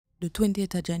The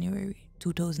 20th of January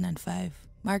 2005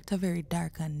 marked a very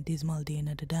dark and dismal day in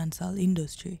the dancehall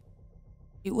industry.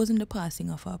 It wasn't the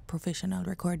passing of a professional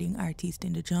recording artist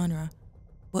in the genre,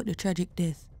 but the tragic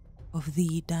death of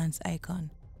the dance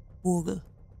icon, Bogle,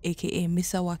 aka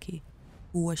Mr. Wacky,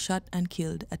 who was shot and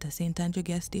killed at a St. Andrew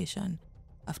gas station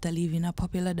after leaving a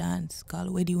popular dance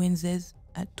called Weddy Wednesdays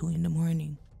at 2 in the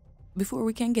morning. Before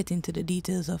we can get into the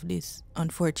details of this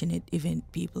unfortunate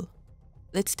event, people,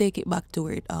 let's take it back to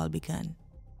where it all began,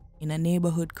 in a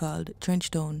neighborhood called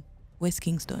Trenchtown, West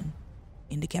Kingston,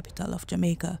 in the capital of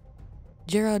Jamaica.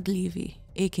 Gerald Levy,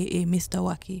 aka Mr.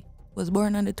 Wacky, was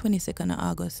born on the 22nd of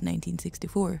August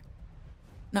 1964.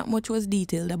 Not much was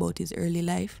detailed about his early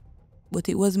life, but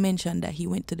it was mentioned that he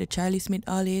went to the Charlie Smith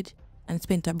College and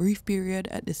spent a brief period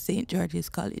at the St. George's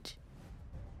College.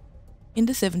 In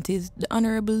the 70s, the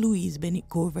Honorable Louise Bennett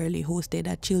Coverley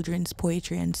hosted a children's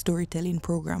poetry and storytelling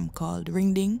program called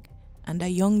Ring Ding, and a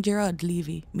young Gerard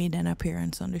Levy made an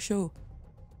appearance on the show.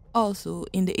 Also,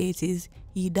 in the 80s,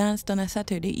 he danced on a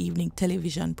Saturday evening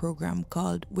television program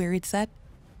called Where It's At,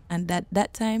 and at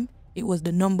that time, it was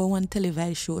the #1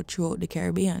 televised show throughout the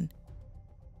Caribbean.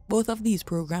 Both of these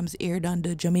programs aired on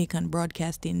the Jamaican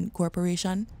Broadcasting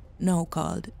Corporation, now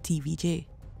called TVJ.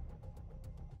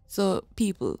 So,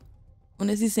 people,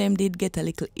 honestly, Sam did get a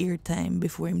little airtime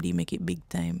before him did make it big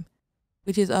time,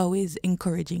 which is always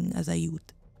encouraging as a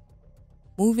youth.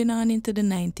 Moving on into the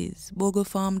 90s, Bogle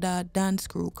formed a dance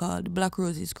crew called Black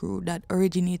Roses Crew that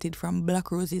originated from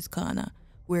Black Roses Corner,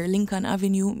 where Lincoln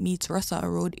Avenue meets Russell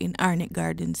Road in Arnett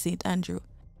Gardens, St. Andrew.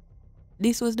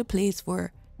 This was the place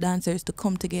for dancers to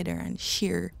come together and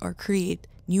share or create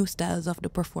new styles of the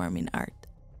performing art.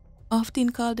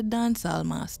 Often called the dancehall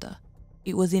master,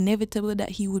 it was inevitable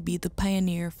that he would be the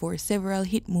pioneer for several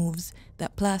hit moves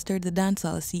that plastered the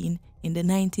dancehall scene in the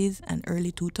 90s and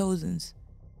early 2000s.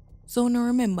 So now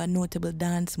remember notable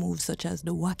dance moves such as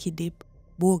the Wacky Dip,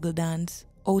 Bogle Dance,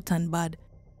 Out and Bad,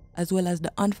 as well as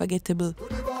the unforgettable,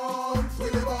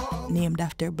 named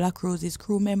after Black Roses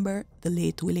crew member, the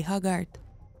late Willie Hogarth.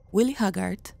 Willie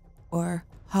Hogarth, or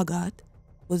Hogarth,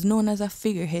 was known as a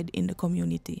figurehead in the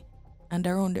community, and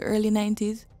around the early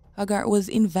 90s, Hogarth was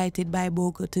invited by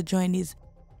Bogle to join his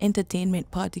entertainment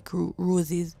party crew,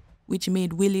 Roses, which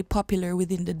made Willie popular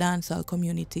within the dancehall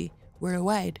community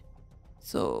worldwide.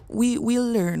 So we'll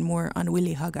learn more on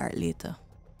Willie Hogarth later.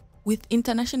 With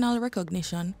international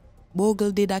recognition,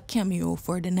 Bogle did a cameo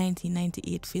for the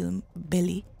 1998 film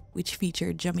Belly, which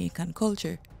featured Jamaican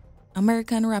culture.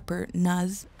 American rapper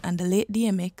Nas and the late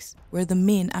DMX were the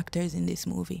main actors in this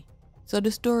movie. So the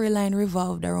storyline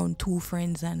revolved around two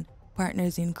friends and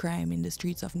partners in crime in the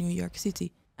streets of New York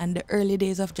City, and the early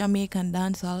days of Jamaican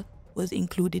dancehall was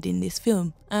included in this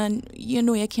film. And you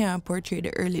know you can't portray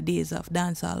the early days of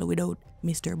dancehall without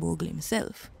Mr. Bogle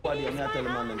himself.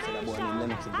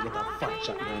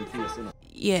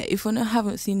 Yeah, if you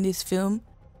haven't seen this film,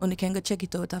 you can go check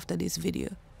it out after this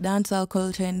video. Dancehall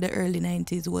culture in the early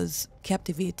 90s was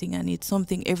captivating, and it's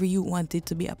something every youth wanted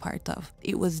to be a part of.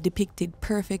 It was depicted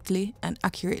perfectly and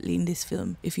accurately in this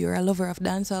film. If you're a lover of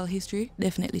dancehall history,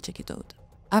 definitely check it out.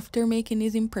 After making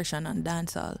his impression on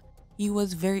dancehall, he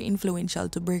was very influential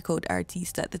to breakout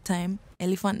artists at the time,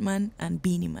 Elephant Man and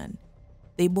Beanie Man.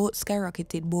 They both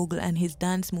skyrocketed Bogle and his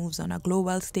dance moves on a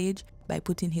global stage by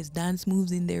putting his dance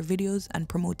moves in their videos and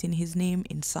promoting his name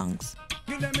in songs.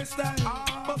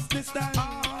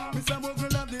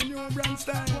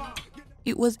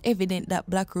 It was evident that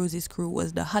Black Roses crew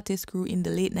was the hottest crew in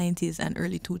the late 90s and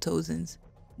early 2000s.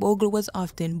 Bogle was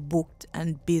often booked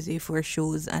and busy for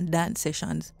shows and dance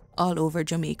sessions all over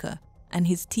Jamaica, and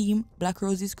his team, Black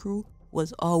Roses crew,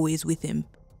 was always with him,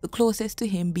 the closest to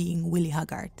him being Willie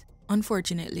Hogarth.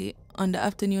 Unfortunately, on the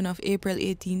afternoon of April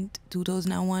 18,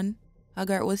 2001,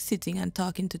 Hogarth was sitting and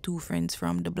talking to two friends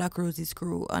from the Black Roses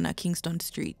crew on a Kingston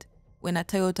street when a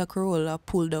Toyota Corolla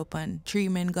pulled up and 3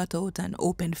 men got out and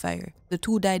opened fire. The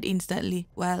two died instantly,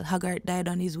 while Hogarth died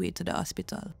on his way to the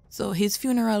hospital. So his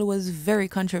funeral was very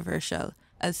controversial,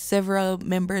 as several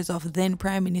members of then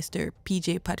Prime Minister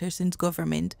P.J. Patterson's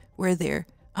government were there,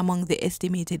 among the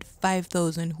estimated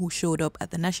 5,000 who showed up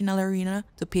at the National Arena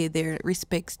to pay their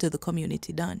respects to the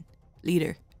community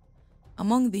leader.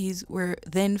 Among these were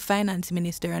then Finance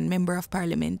Minister and Member of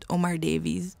Parliament Omar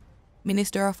Davies,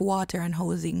 Minister of Water and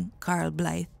Housing Carl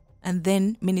Blythe, and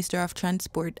then Minister of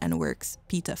Transport and Works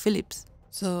Peter Phillips.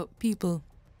 So, people,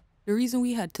 the reason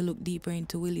we had to look deeper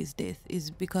into Willie's death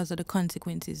is because of the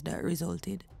consequences that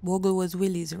resulted. Bogle was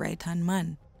Willie's right-hand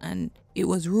man, and it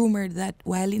was rumored that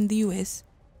while in the US,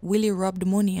 Willie robbed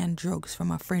money and drugs from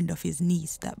a friend of his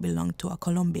niece that belonged to a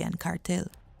Colombian cartel.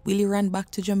 Willie ran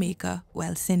back to Jamaica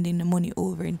while sending the money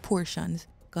over in portions,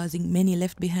 causing many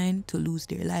left behind to lose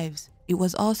their lives. It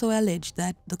was also alleged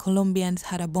that the Colombians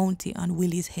had a bounty on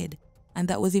Willie's head, and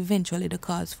that was eventually the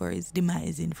cause for his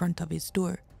demise in front of his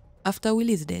store. After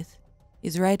Willie's death,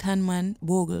 his right-hand man,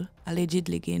 Bogle,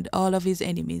 allegedly gained all of his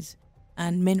enemies,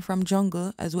 and men from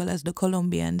jungle, as well as the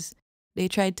Colombians, they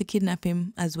tried to kidnap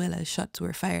him, as well as shots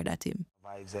were fired at him.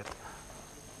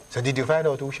 So did you find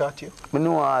out who shot you? I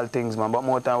know all things, man, but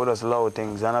more time we just loud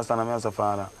things. You understand? I'm as a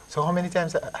father. So how many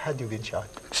times had you been shot?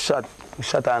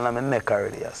 Shot on my neck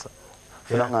already, yes, sir.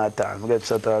 Yeah. Not at time. I get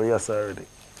shot all yes already.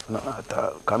 Not at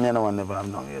all. Come here, no one never have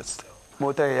known yet still.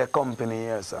 More time your company,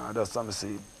 yes, sir. That's some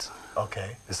seed.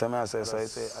 Okay. You see me, I say,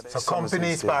 so company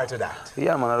is part of that?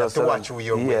 Yeah, man. You have to watch who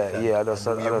you're with. Yeah, I just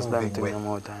them things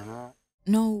more time.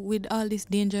 Now, with all this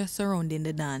danger surrounding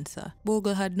the dancer,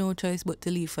 Bogle had no choice but to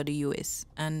leave for the US.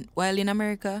 And while in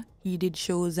America, he did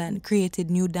shows and created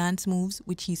new dance moves,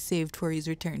 which he saved for his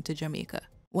return to Jamaica.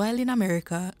 While in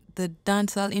America, the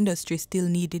dancehall industry still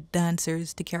needed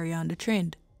dancers to carry on the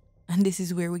trend. And this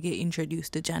is where we get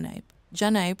introduced to Janipe.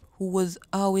 Janipe, who was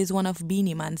always one of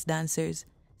Beanie Man's dancers,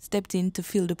 stepped in to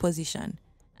fill the position.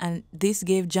 And this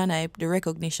gave Janipe the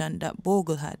recognition that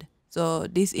Bogle had. So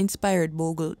this inspired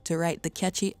Bogle to write the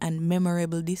catchy and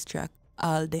memorable diss track,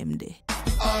 All Them Day.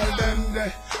 All them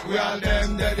day, we all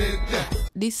them day.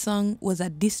 This song was a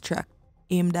diss track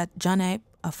aimed at Janipe,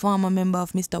 a former member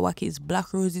of Mr. Wacky's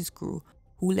Black Roses crew,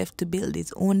 who left to build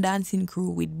his own dancing crew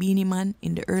with Beanie Man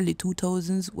in the early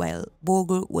 2000s while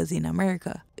Bogle was in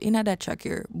America. In that track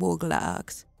here, Bogle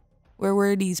asks, where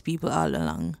were these people all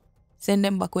along? Send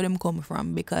them back where them come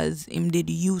from because him did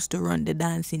used to run the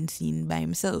dancing scene by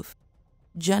himself.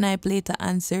 Janipe later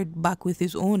answered back with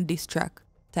his own diss track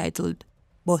titled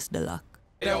Bust the Lock.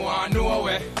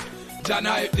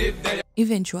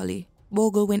 Eventually,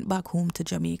 Bogle went back home to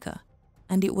Jamaica,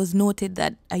 and it was noted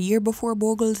that a year before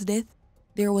Bogle's death,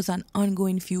 there was an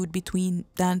ongoing feud between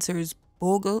dancers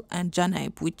Bogle and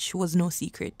Janipe, which was no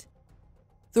secret.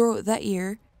 Throughout that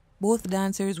year, both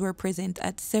dancers were present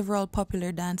at several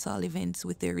popular dancehall events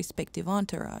with their respective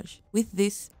entourage. With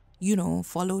this,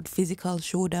 followed physical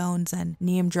showdowns and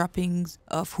name droppings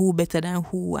of who better than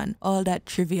who and all that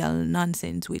trivial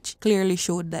nonsense, which clearly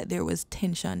showed that there was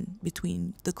tension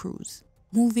between the crews.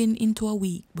 Moving into a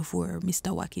week before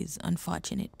Mr. Wacky's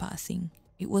unfortunate passing,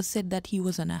 it was said that he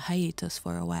was on a hiatus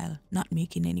for a while, not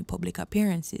making any public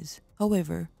appearances.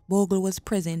 However, Bogle was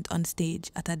present on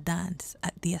stage at a dance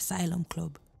at the Asylum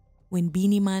Club, when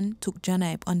Beanie Man took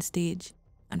Janipe on stage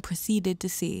and proceeded to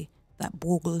say that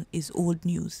Bogle is old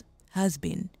news, has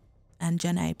been, and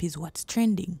Janipe is what's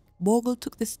trending. Bogle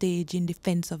took the stage in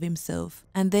defense of himself,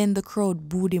 and then the crowd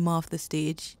booed him off the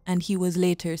stage, and he was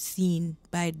later seen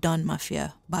by Don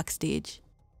Mafia backstage,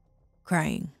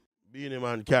 crying. Beanie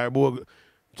Man carry Bogle,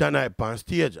 Janipe on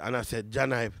stage, and I said,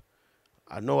 Janipe,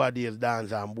 a nowadays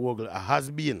dance and Bogle a has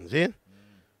been, see?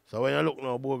 So when you look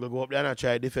now, Bogle go up there and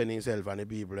try to defend himself and the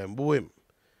people and boo him.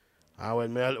 And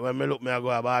when me look, I go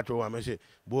to the bathroom and I say,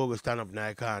 Bogle stand up in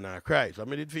the corner and cry. So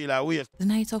I did feel like waste. The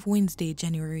night of Wednesday,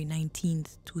 January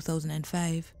 19th,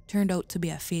 2005, turned out to be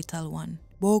a fatal one.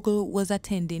 Bogle was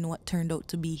attending what turned out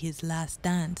to be his last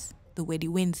dance, the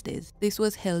Wedding Wednesdays. This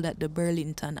was held at the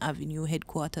Burlington Avenue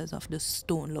headquarters of the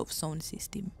Stone Love Sound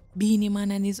System. Beanie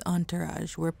Man and his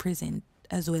entourage were present,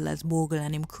 as well as Bogle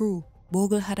and his crew.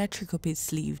 Bogle had a trick up his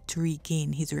sleeve to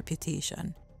regain his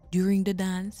reputation. During the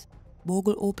dance,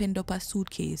 Bogle opened up a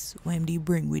suitcase when they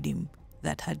bring with him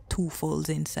that had 2 fowls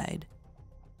inside.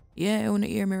 Yeah, you wanna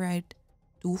hear me right?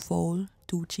 2 fowl,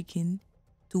 2 chicken,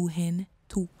 2 hen,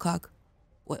 2 cock,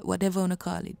 whatever you wanna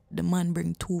call it. The man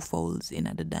bring 2 fowls in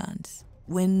at the dance.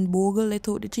 When Bogle let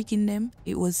out the chicken them,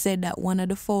 it was said that one of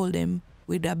the fowl them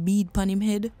with a bead pon him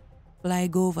head fly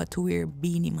go over to where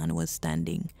Beanie Man was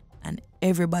standing, and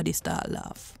everybody start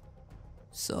laugh.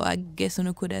 So I guess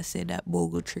you could have said that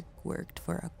Bogle trick worked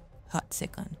for a hot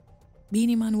second.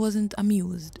 Beanie Man wasn't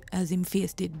amused as him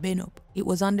face did bend up. It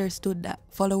was understood that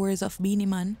followers of Beanie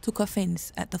Man took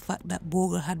offense at the fact that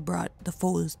Bogle had brought the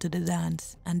fowls to the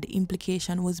dance, and the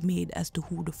implication was made as to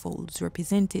who the fowls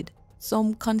represented.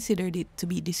 Some considered it to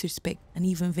be disrespect and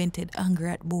even vented anger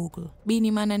at Bogle.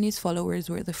 Beanie Man and his followers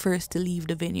were the first to leave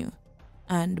the venue,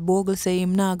 and Bogle say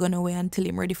him not gonna away until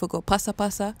him ready for go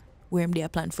passa, where him they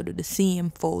plan for do the same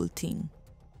foul thing.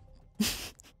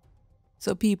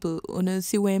 So people, wanna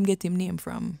see where him get him name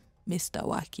from? Mr.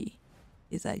 Wacky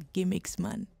is a gimmicks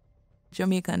man.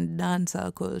 Jamaican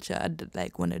dancehall culture had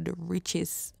like one of the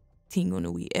richest thing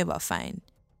we ever find.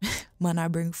 Man, I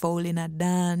bring foul in a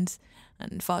dance,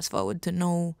 and fast forward to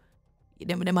now,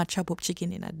 Them a chop up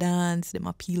chicken in a dance, them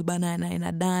a peel banana in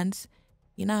a dance.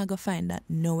 You're not gonna find that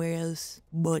nowhere else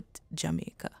but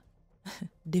Jamaica.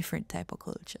 Different type of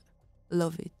culture.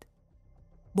 Love it.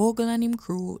 Bogle and him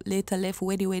crew later left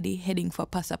Weddy Weddy heading for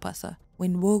Passa Passa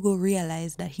when Bogle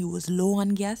realized that he was low on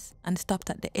gas and stopped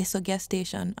at the Esso gas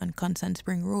station on Constant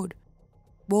Spring Road.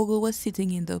 Bogle was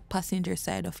sitting in the passenger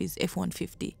side of his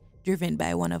F-150, driven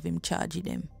by one of him charging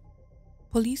them.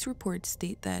 Police reports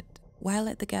state that while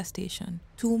at the gas station,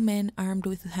 2 men armed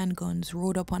with handguns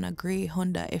rode up on a grey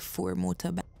Honda F4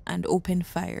 motorbike and opened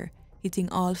fire, hitting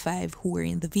all 5 who were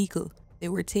in the vehicle. They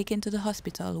were taken to the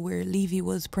hospital where Levy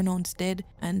was pronounced dead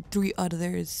and 3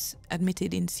 others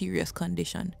admitted in serious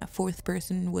condition. A 4th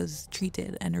person was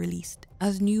treated and released.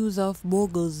 As news of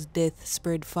Bogle's death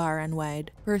spread far and wide,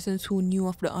 persons who knew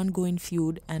of the ongoing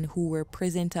feud and who were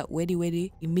present at Weddy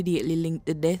Weddy immediately linked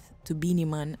the death to Beanie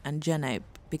Man and Janipe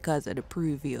because of the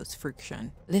previous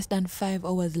friction. Less than 5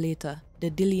 hours later,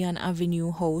 the Dillian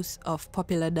Avenue house of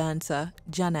popular dancer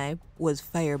Janipe was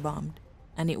firebombed,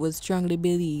 and it was strongly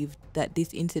believed that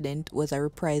this incident was a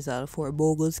reprisal for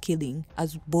Bogle's killing,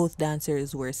 as both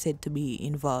dancers were said to be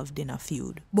involved in a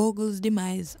feud. Bogle's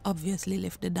demise obviously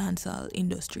left the dancehall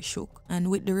industry shook,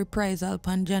 and with the reprisal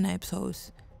upon Janipe's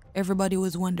house, everybody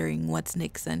was wondering what's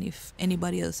next and if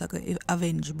anybody else could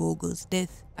avenge Bogle's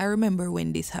death. I remember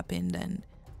when this happened and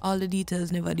all the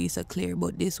details never do so clear,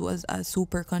 but this was a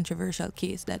super controversial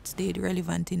case that stayed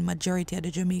relevant in majority of the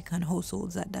Jamaican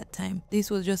households at that time. This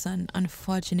was just an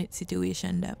unfortunate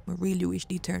situation that I really wish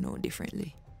they turned out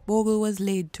differently. Bogle was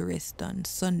laid to rest on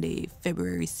Sunday,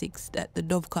 February 6th at the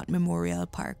Dovecot Memorial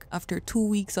Park after 2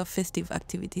 weeks of festive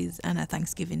activities and a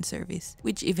Thanksgiving service,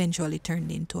 which eventually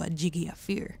turned into a jiggy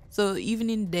affair. So even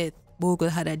in death, Bogle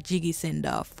had a jiggy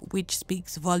send-off, which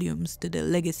speaks volumes to the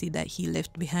legacy that he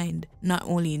left behind, not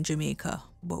only in Jamaica,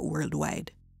 but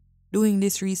worldwide. Doing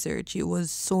this research, it was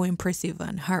so impressive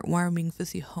and heartwarming to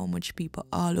see how much people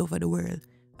all over the world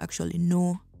actually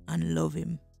know and love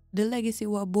him. The legacy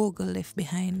what Bogle left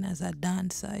behind as a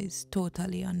dancer is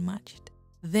totally unmatched.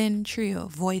 Then Trio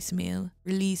Voicemail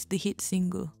released the hit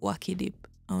single Wacky Dip.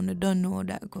 I don't know how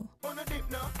that go.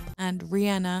 And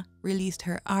Rihanna released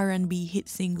her R&B hit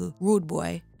single Road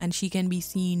Boy, and she can be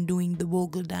seen doing the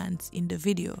Bogle dance in the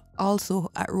video. Also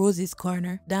at Rosie's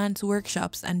Corner, dance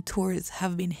workshops and tours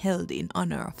have been held in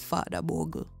honor of Father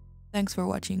Bogle. Thanks for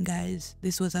watching, guys.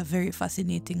 This was a very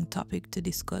fascinating topic to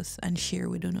discuss and share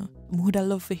with you. Would I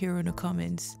love to hear in the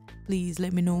comments. Please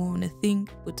let me know what you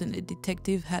think, put on the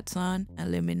detective hats on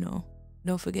and let me know.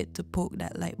 Don't forget to poke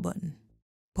that like button.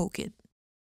 Poke it.